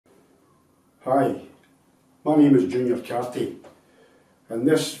Hi, my name is Junior Carty, and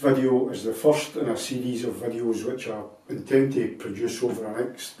this video is the first in a series of videos which I intend to produce over the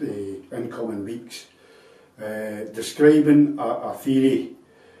next incoming weeks, describing a theory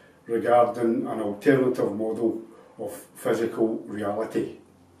regarding an alternative model of physical reality.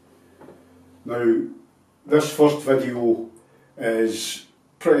 Now, this first video is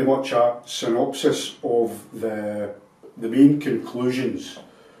pretty much a synopsis of the main conclusions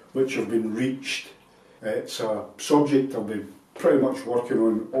which have been reached. It's a subject I've been pretty much working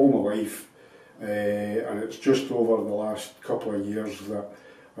on all my life, and it's just over the last couple of years that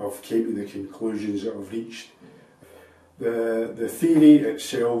I've came to the conclusions that I've reached. The theory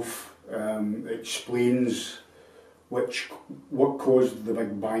itself explains what caused the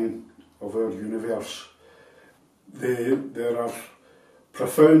Big Bang of our universe. There are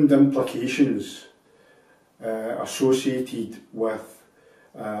profound implications associated with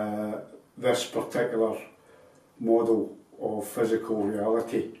this particular model of physical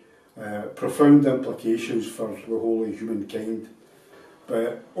reality, profound implications for the whole of humankind.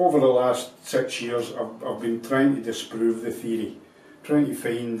 But over the last 6 years I've been trying to disprove the theory, trying to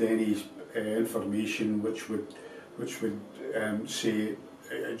find any information which would say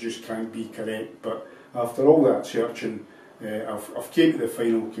it just can't be correct. But after all that searching, I've came to the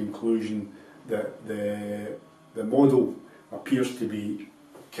final conclusion that the model appears to be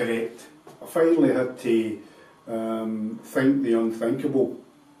correct. I finally had to think the unthinkable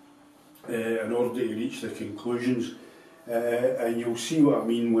in order to reach the conclusions, and you'll see what I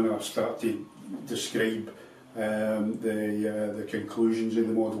mean when I start to describe the conclusions of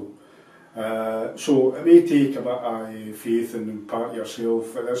the model. So it may take a bit of faith and impact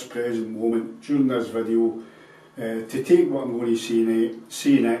yourself at this present moment during this video to take what I'm going to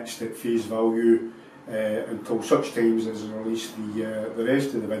say next at face value, until such times as I release the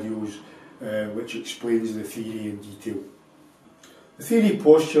rest of the videos which explains the theory in detail. The theory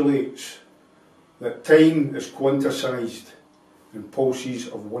postulates that time is quantisized in pulses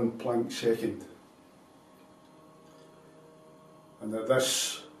of 1 Planck second, and that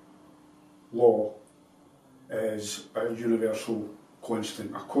this law is a universal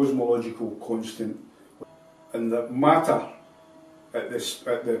constant, a cosmological constant, and that matter at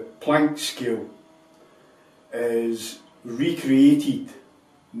the Planck scale is recreated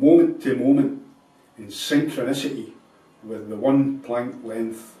moment to moment in synchronicity with the 1 Planck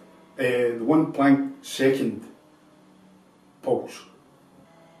length, the 1 Planck second pulse.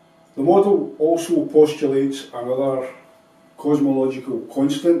 The model also postulates another cosmological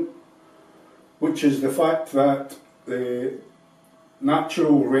constant, which is the fact that the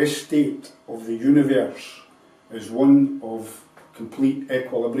natural rest state of the universe is one of complete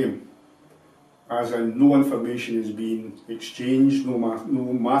equilibrium, as in no information is being exchanged, no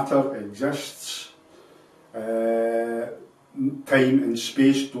matter exists, time and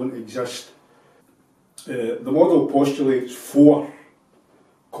space don't exist. The model postulates 4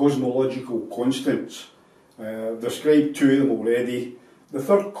 cosmological constants. I've described 2 of them already. The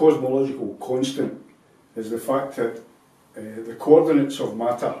third cosmological constant is the fact that the coordinates of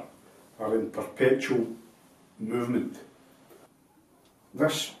matter are in perpetual movement.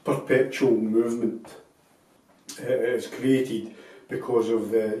 This perpetual movement is created because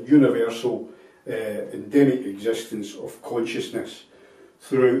of the universal endemic existence of consciousness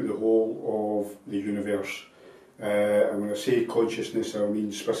throughout the whole of the universe. And when I say consciousness, I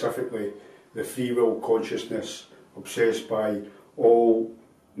mean specifically the free will consciousness obsessed by all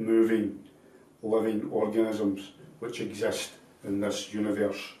moving, living organisms which exist in this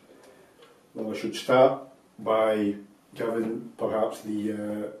universe. Well, I should start by giving perhaps the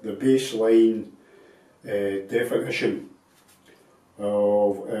baseline definition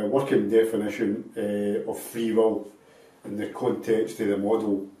of working definition of free will in the context of the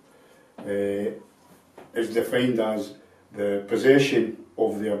model. Is defined as the possession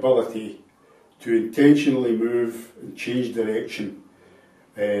of the ability to intentionally move and change direction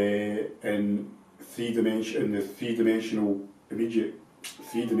in the three-dimensional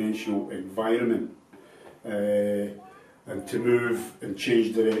environment, and to move and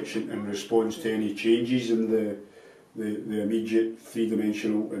change direction in response to any changes in the immediate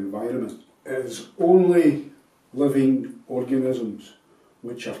three-dimensional environment. It is only living organisms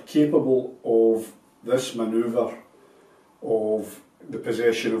which are capable of this manoeuvre of the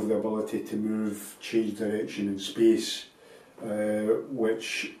possession of the ability to move, change direction in space,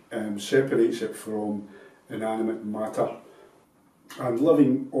 which separates it from inanimate matter. And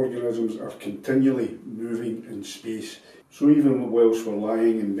living organisms are continually moving in space. So even whilst we're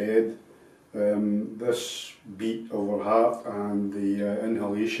lying in bed, This beat of our heart and the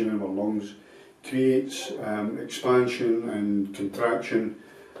inhalation in our lungs creates expansion and contraction,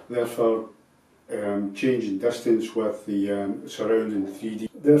 therefore changing distance with the surrounding 3D,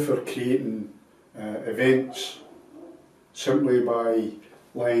 therefore creating events simply by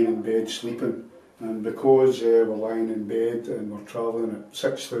lying in bed sleeping. And because we're lying in bed and we're travelling at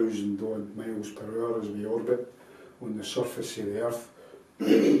 6,000 odd miles per hour as we orbit on the surface of the Earth,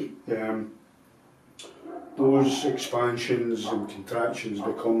 those expansions and contractions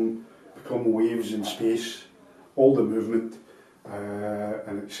become waves in space. All the movement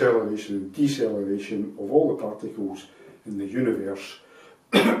and acceleration and deceleration of all the particles in the universe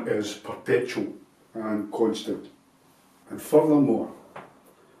is perpetual and constant. And furthermore,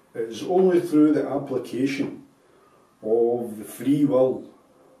 it is only through the application of the free will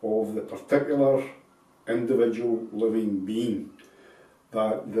of the particular individual living being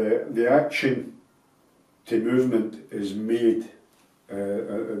that the action to movement is made,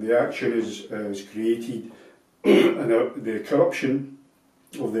 the action is created, and the corruption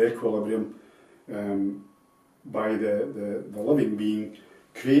of the equilibrium by the living being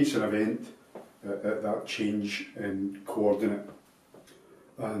creates an event at that change in coordinate.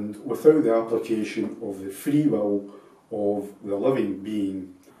 And without the application of the free will of the living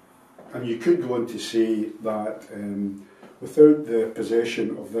being, and you could go on to say that without the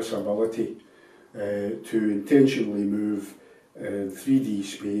possession of this ability to intentionally move in 3D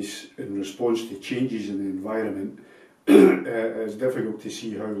space in response to changes in the environment, it's difficult to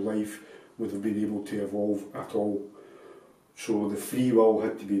see how life would have been able to evolve at all. So the free will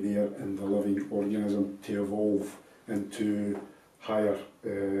had to be there in the living organism to evolve into higher,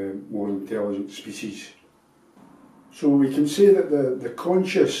 more intelligent species. So we can say that the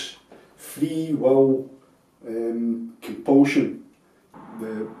conscious free will compulsion,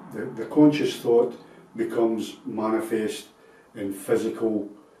 the conscious thought becomes manifest in physical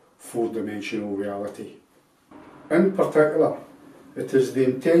four-dimensional reality. In particular, it is the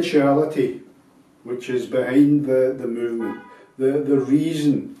intentionality which is behind the movement, the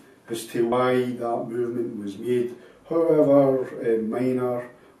reason as to why that movement was made, however minor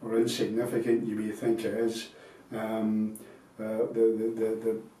or insignificant you may think it is. The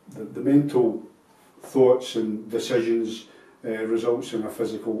mental thoughts and decisions results in a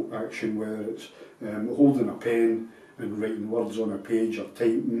physical action, whether it's holding a pen and writing words on a page or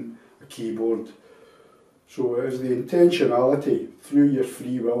typing a keyboard. So it is the intentionality through your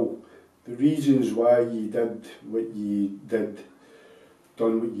free will, the reasons why you did what you did,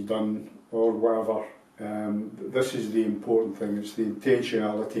 done what you done, or whatever. This is the important thing, it's the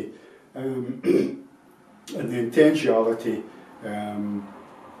intentionality. And the intentionality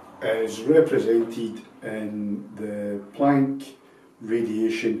is represented in the Planck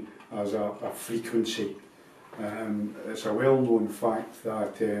radiation as a frequency. It's a well-known fact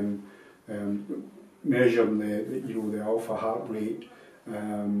that measuring the alpha heart rate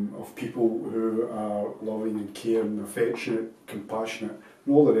of people who are loving and caring, affectionate, compassionate,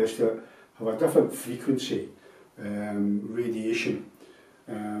 and all the rest of it, have a different frequency, radiation,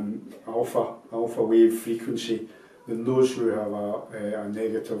 alpha wave frequency, than those who have a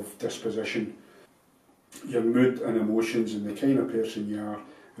negative disposition. Your mood and emotions and the kind of person you are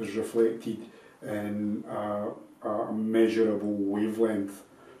is reflected in a measurable wavelength,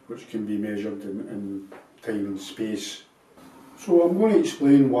 which can be measured in time and space. So I'm going to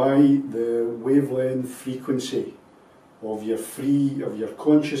explain why the wavelength frequency of your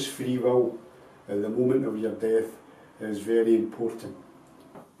conscious free will at the moment of your death is very important.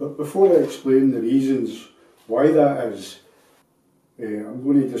 But before I explain the reasons why that is, I'm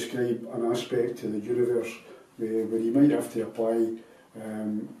going to describe an aspect to the universe where you might have to apply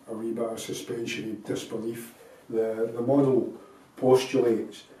a wee bit of suspension of disbelief. The model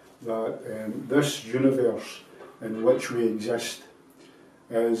postulates that this universe in which we exist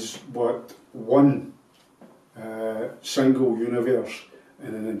is but one single universe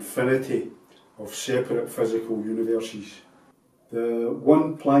in an infinity of separate physical universes. The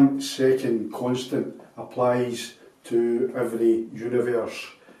 1 Planck second constant applies to every universe.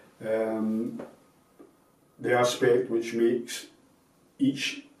 The aspect which makes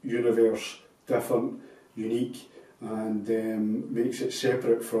each universe different, unique, and makes it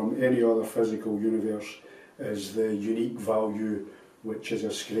separate from any other physical universe is the unique value which is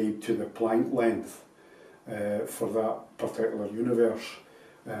ascribed to the Planck length for that particular universe.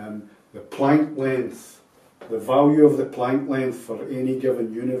 The Planck length, the value of the Planck length for any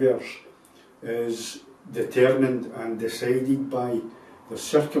given universe is determined and decided by the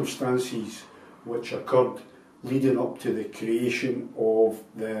circumstances which occurred leading up to the creation of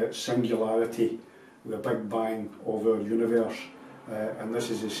the singularity, the Big Bang of our universe. And this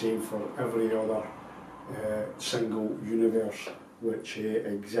is the same for every other single universe which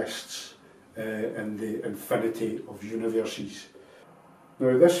exists in the infinity of universes.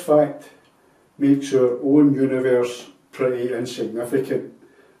 Now, this fact makes our own universe pretty insignificant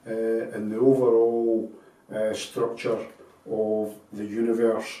in the overall structure of the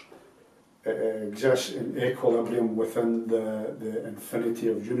universe. It exists in equilibrium within the infinity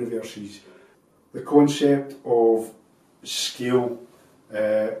of universes. The concept of scale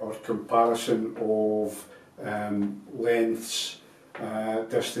or comparison of lengths,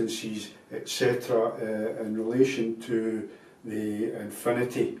 distances, etc. In relation to the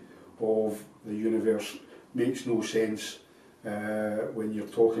infinity of the universe makes no sense when you're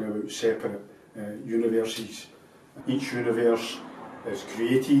talking about separate universes. Each universe is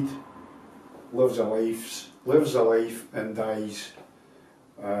created, lives a life and dies.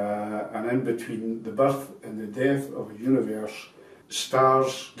 And in between the birth and the death of a universe,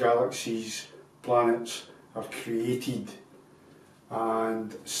 stars, galaxies, planets are created,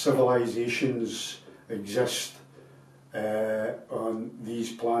 and civilizations exist on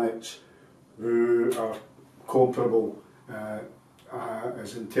these planets who are comparable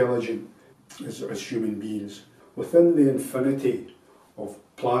as intelligent as human beings. Within the infinity of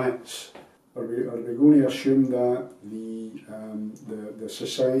planets, are we going to assume that the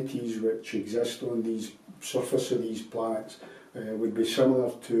societies which exist on the surface of these planets would be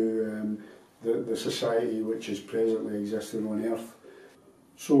similar to the society which is presently existing on Earth?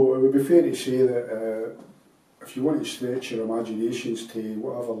 So it would be fair to say that if you want to stretch your imaginations to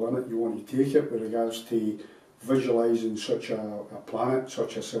whatever limit you want to take it with regards to visualising such a planet,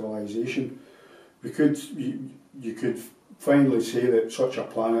 such a civilization, you could finally say that such a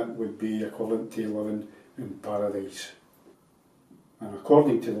planet would be equivalent to living in paradise. And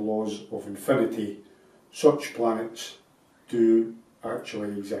according to the laws of infinity, such planets do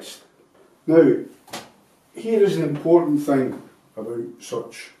actually exist. Now, here is the important thing about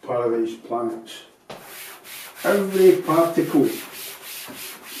such paradise planets. Every particle,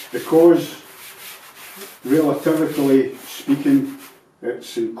 because relatively speaking,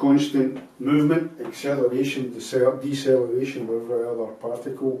 it's in constant movement, acceleration, deceleration of every other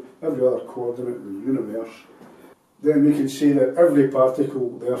particle, every other coordinate in the universe, then we can say that every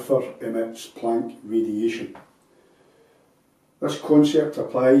particle therefore emits Planck radiation. This concept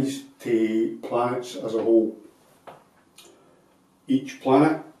applies to planets as a whole. Each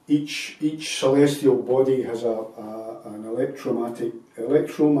planet, each celestial body has an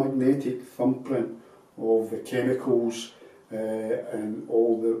electromagnetic thumbprint of the chemicals and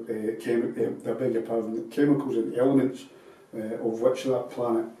all the chemicals and elements of which that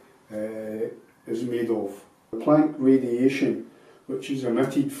planet is made of. The Planck radiation, which is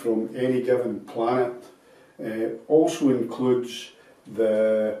emitted from any given planet, also includes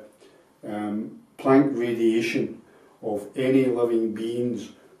the Planck radiation of any living beings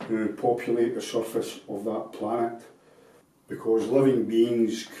who populate the surface of that planet, because living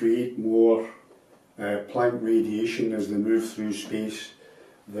beings create more Planck radiation as they move through space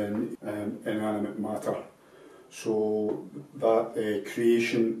than inanimate matter. So that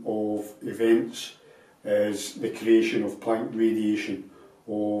creation of events is the creation of Planck radiation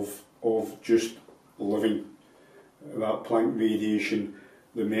of just living. That Planck radiation,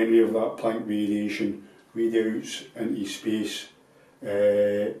 the memory of that Planck radiation radiates into space,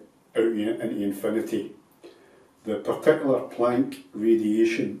 out into infinity. The particular Planck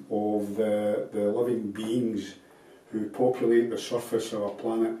radiation of the living beings who populate the surface of a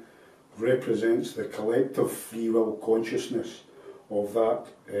planet represents the collective free will consciousness of that,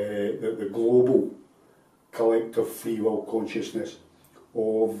 the global collective free will consciousness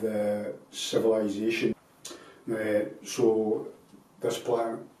of the civilization. So this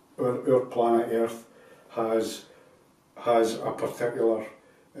planet, our planet Earth, has a particular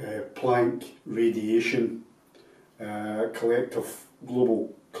Planck radiation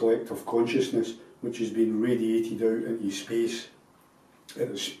global collective consciousness which has been radiated out into space at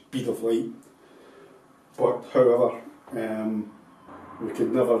the speed of light. But however, we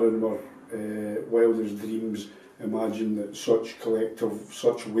could never in our wildest dreams imagine that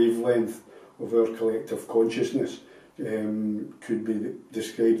such wavelength of our collective consciousness could be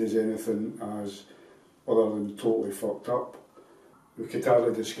described as anything as other than totally fucked up. We could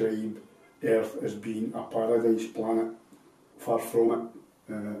hardly describe Earth as being a paradise planet, far from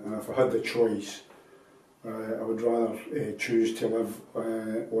it. And if I had the choice, I would rather choose to live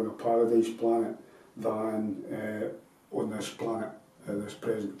on a paradise planet than on this planet at this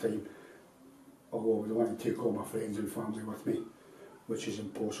present time. although I would want to take all my friends and family with me, which is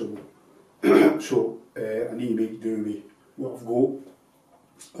impossible. So I need to make do with what I've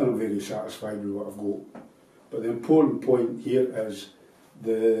got, and I'm very satisfied with what I've got. But the important point here is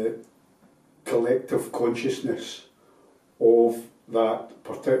the collective consciousness of that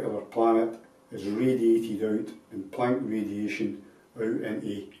particular planet is radiated out in Planck radiation out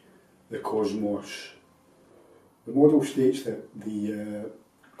into the cosmos. The model states that the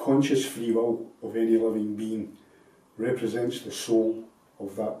conscious free will of any living being represents the soul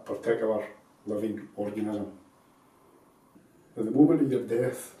of that particular living organism. At the moment of your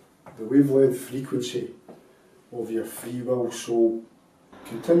death, the wavelength frequency of your free will soul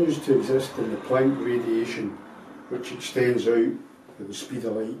continues to exist in the Planck radiation, which extends out at the speed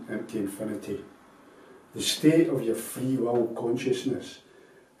of light into infinity. The state of your free will consciousness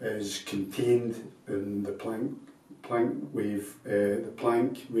is contained in the Planck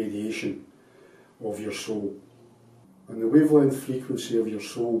radiation of your soul, and the wavelength frequency of your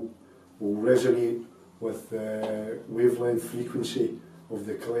soul will resonate with the wavelength frequency of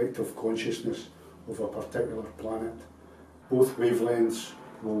the collective consciousness of a particular planet. Both wavelengths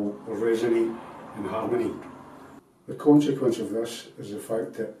will resonate in harmony. The consequence of this is the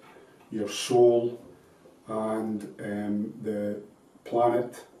fact that your soul and the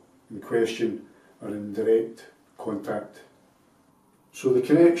planet in question are in direct contact. So the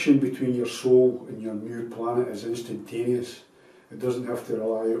connection between your soul and your new planet is instantaneous. It doesn't have to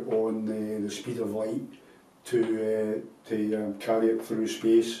rely on the speed of light to carry it through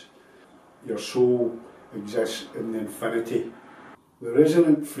space. Your soul exists in the infinity. The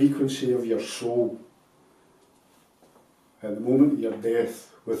resonant frequency of your soul at the moment of your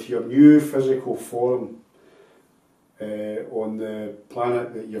death, with your new physical form on the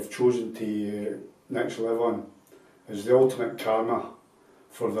planet that you've chosen to next live on, is the ultimate karma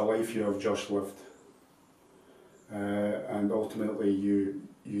for the life you have just lived. And ultimately you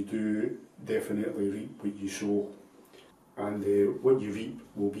do definitely reap what you sow, and what you reap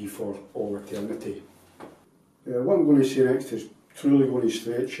will be for all eternity. What I'm going to say next is truly going to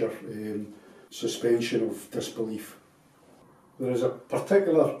stretch your suspension of disbelief. There is a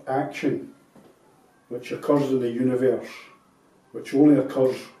particular action which occurs in the universe, which only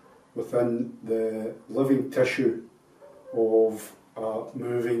occurs within the living tissue of a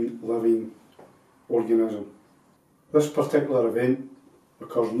moving, living organism. This particular event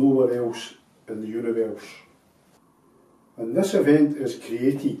occurs nowhere else in the universe. And this event is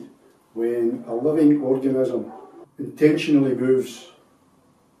created when a living organism intentionally moves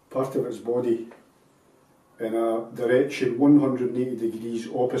part of its body in a direction 180 degrees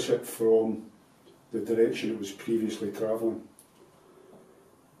opposite from the direction it was previously travelling.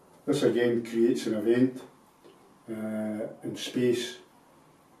 This again creates an event in space,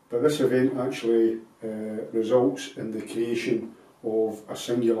 but this event actually results in the creation of a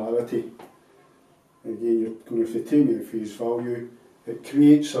singularity. Again, you're going to have to take me at face value. It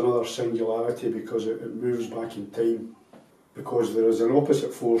creates another singularity because it moves back in time, because there is an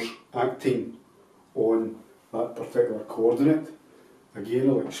opposite force acting on that particular coordinate. Again,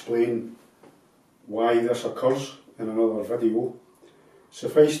 I'll explain why this occurs in another video.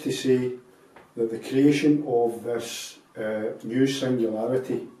 Suffice to say that the creation of this new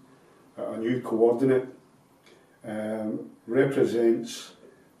singularity at a new coordinate represents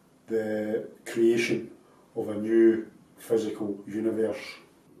the creation of a new physical universe.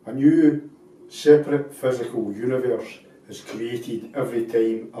 A new separate physical universe is created every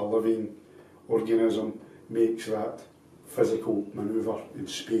time a living organism makes that physical manoeuvre in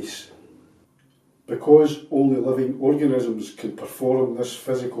space. Because only living organisms can perform this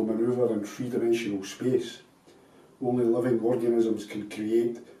physical manoeuvre in three-dimensional space, only living organisms can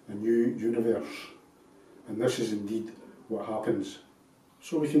create a new universe. And this is indeed what happens.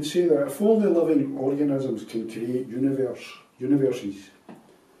 So we can say that if only living organisms can create universes,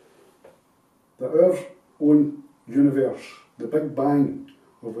 that our own universe, the Big Bang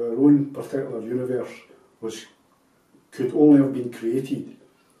of our own particular universe, could only have been created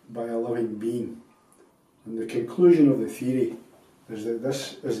by a living being. And the conclusion of the theory is that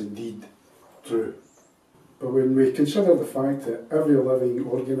this is indeed true. But when we consider the fact that every living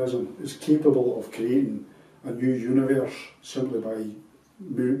organism is capable of creating a new universe simply by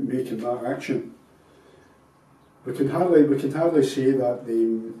making that action, we can hardly say that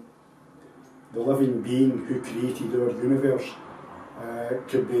the living being who created our universe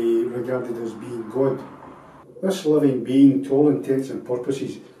could be regarded as being God. This living being, to all intents and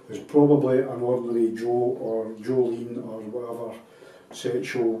purposes, is probably an ordinary Joe or Jolene or whatever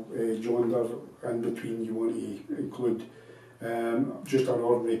sexual gender in between you want to include. Just an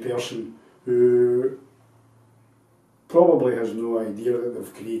ordinary person who probably has no idea that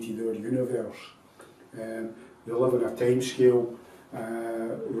they've created our universe. They live in a time scale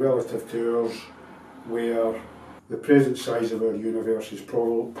relative to ours where the present size of our universe is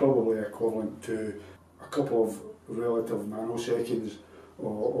probably equivalent to a couple of relative nanoseconds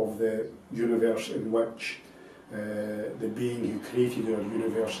of the universe in which the being who created our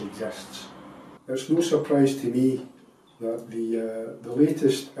universe exists. It's no surprise to me that the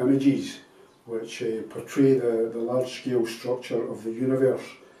latest images which portray the large-scale structure of the universe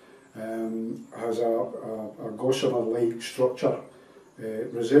has a gossamer-like structure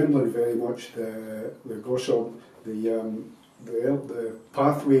resembling very much the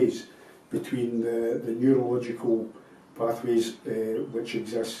pathways between the neurological pathways which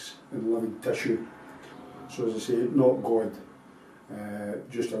exists in living tissue. So as I say, not God,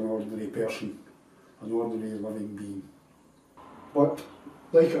 just an ordinary person, an ordinary living being. But,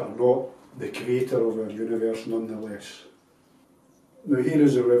 like it or not, the creator of our universe nonetheless. Now here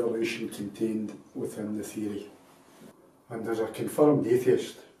is a revelation contained within the theory. And as a confirmed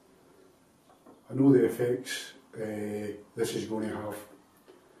atheist, I know the effects this is going to have.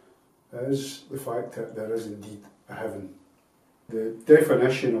 It is the fact that there is indeed a heaven. The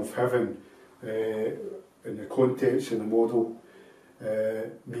definition of heaven in the context in the model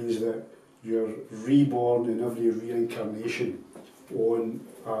means that you're reborn in every reincarnation on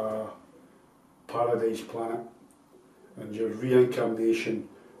a paradise planet, and your reincarnation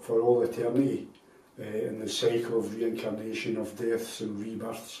for all eternity in the cycle of reincarnation of deaths and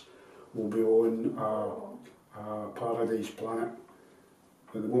rebirths will be on a paradise planet.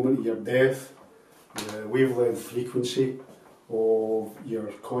 At the moment of your death, the wavelength frequency of your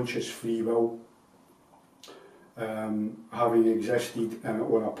conscious free will having existed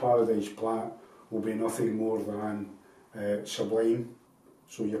on a paradise planet will be nothing more than sublime.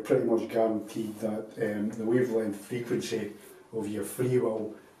 So you're pretty much guaranteed that the wavelength frequency of your free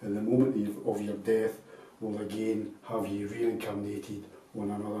will at the moment of your death will again have you reincarnated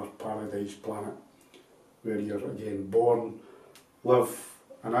on another paradise planet, where you're again born, live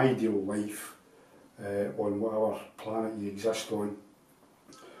an ideal life on whatever planet you exist on,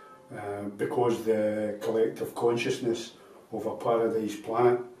 because the collective consciousness of a paradise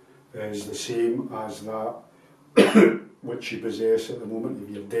planet is the same as that which you possess at the moment of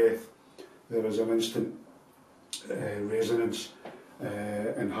your death. There is an instant resonance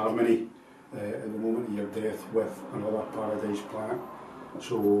and harmony at the moment of your death with another paradise planet.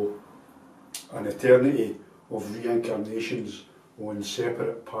 So an eternity of reincarnations on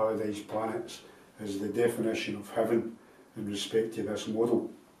separate paradise planets is the definition of heaven in respect to this model.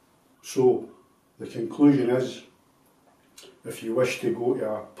 So the conclusion is, if you wish to go to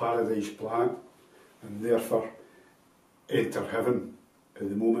a paradise planet and therefore enter heaven at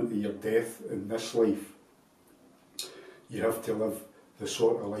the moment of your death in this life, you have to live the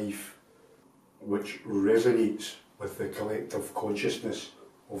sort of life which resonates with the collective consciousness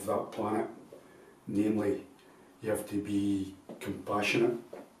of that planet. Namely, you have to be compassionate,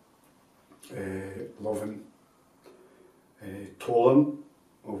 loving, tolerant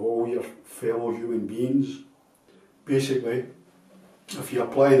of all your fellow human beings. Basically, if you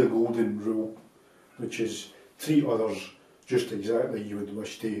apply the golden rule, which is treat others just exactly you would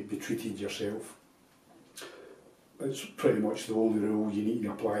wish to be treated yourself, it's pretty much the only rule you need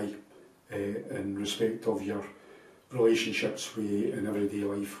to apply in respect of your relationships in everyday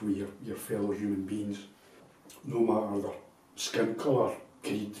life with your fellow human beings, no matter their skin colour,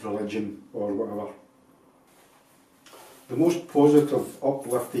 creed, religion or whatever. The most positive,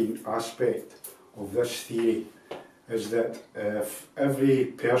 uplifting aspect of this theory is that if every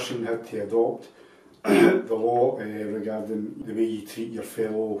person had to adopt the law regarding the way you treat your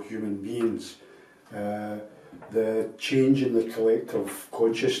fellow human beings, the change in the collective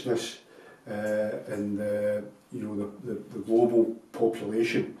consciousness and the global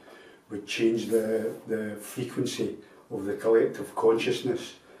population would change the frequency of the collective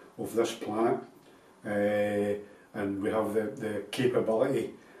consciousness of this planet, and we have the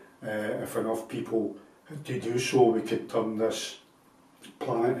capability, if enough people had to do so, we could turn this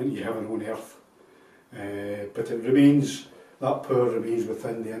planet into heaven on earth. But that power remains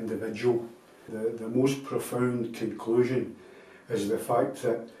within the individual. The most profound conclusion is the fact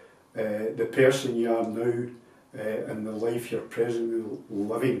that the person you are now and the life you're presently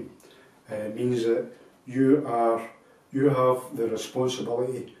living means that you have the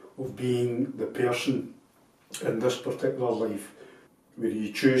responsibility of being the person in this particular life, where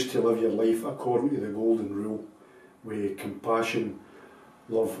you choose to live your life according to the golden rule, with compassion,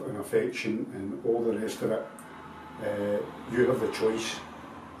 love and affection and all the rest of it. You have the choice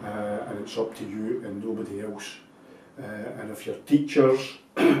and it's up to you and nobody else. And if your teachers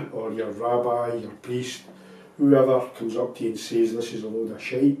or your rabbi, your priest, whoever comes up to you and says this is a load of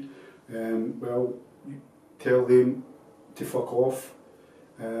shite, well, tell them to fuck off,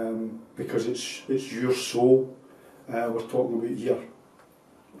 because it's your soul we're talking about here.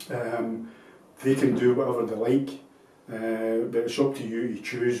 They can do whatever they like, but it's up to you to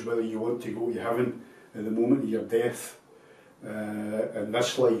choose whether you want to go to heaven at the moment of your death in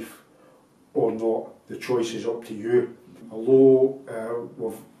this life or not. The choice is up to you. Although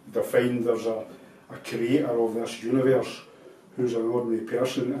we've defined there's a creator of this universe who's an ordinary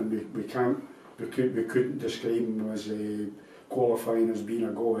person, and we couldn't describe him as qualifying as being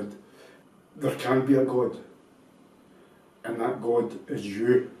a god. There can be a God, and that God is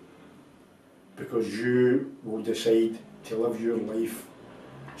you, because you will decide to live your life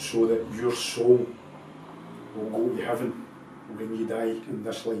so that your soul will go to heaven when you die in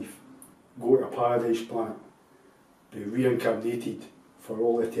this life, go to a paradise planet, be reincarnated for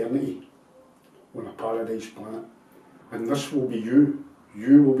all eternity on a paradise planet, and this will be you.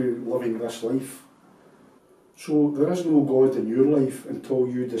 You will be living this life. So there is no God in your life until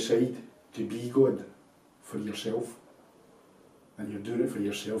you decide to be God for yourself. And you're doing it for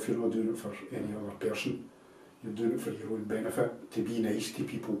yourself, you're not doing it for any other person. You're doing it for your own benefit. To be nice to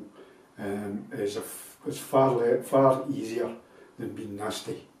people is far easier than being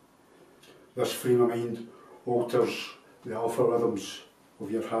nasty. This frame of mind alters the alpha rhythms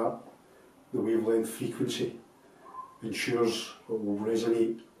of your heart, the wavelength frequency, ensures it will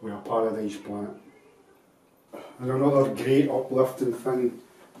resonate with a paradise planet. And another great uplifting thing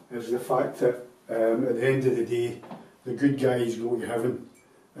is the fact that at the end of the day, the good guys go to heaven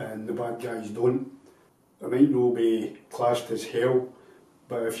and the bad guys don't. It might not be classed as hell,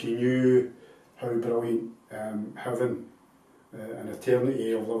 but if you knew how brilliant heaven, an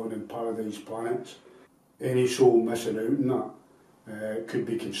eternity of living in paradise planets, any soul missing out on that could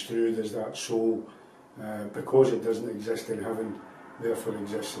be construed as that soul, because it doesn't exist in heaven, therefore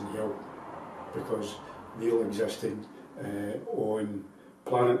exists in hell, because they'll exist on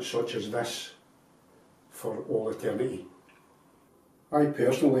planets such as this for all eternity. I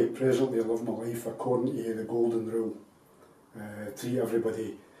personally presently live my life according to the golden rule. Treat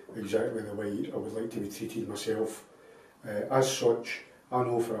everybody exactly the way I would like to be treated myself. As such, I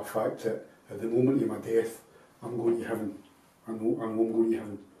know for a fact that at the moment of my death, I'm going to heaven. I know I'm going to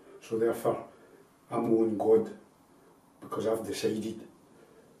heaven. So therefore, I'm my own God, because I've decided.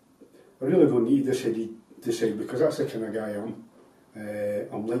 I really don't need to decide, because that's the kind of guy I am.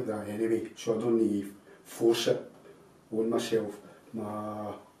 I'm like that anyway, so I don't need to force it on myself.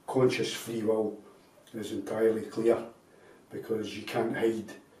 My conscious free will is entirely clear, because you can't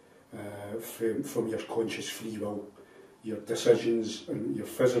hide from your conscious free will. Your decisions and your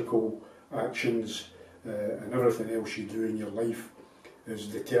physical actions and everything else you do in your life is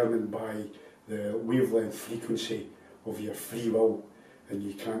determined by the wavelength frequency of your free will, and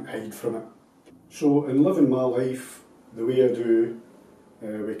you can't hide from it. So in living my life the way I do,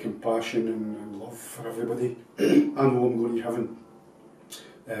 with compassion and love for everybody, I know I'm going to heaven.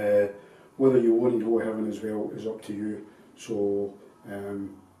 Whether you want to go to heaven as well is up to you, so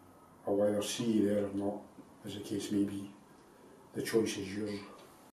I'll either see you there or not, as the case may be. The choice is yours.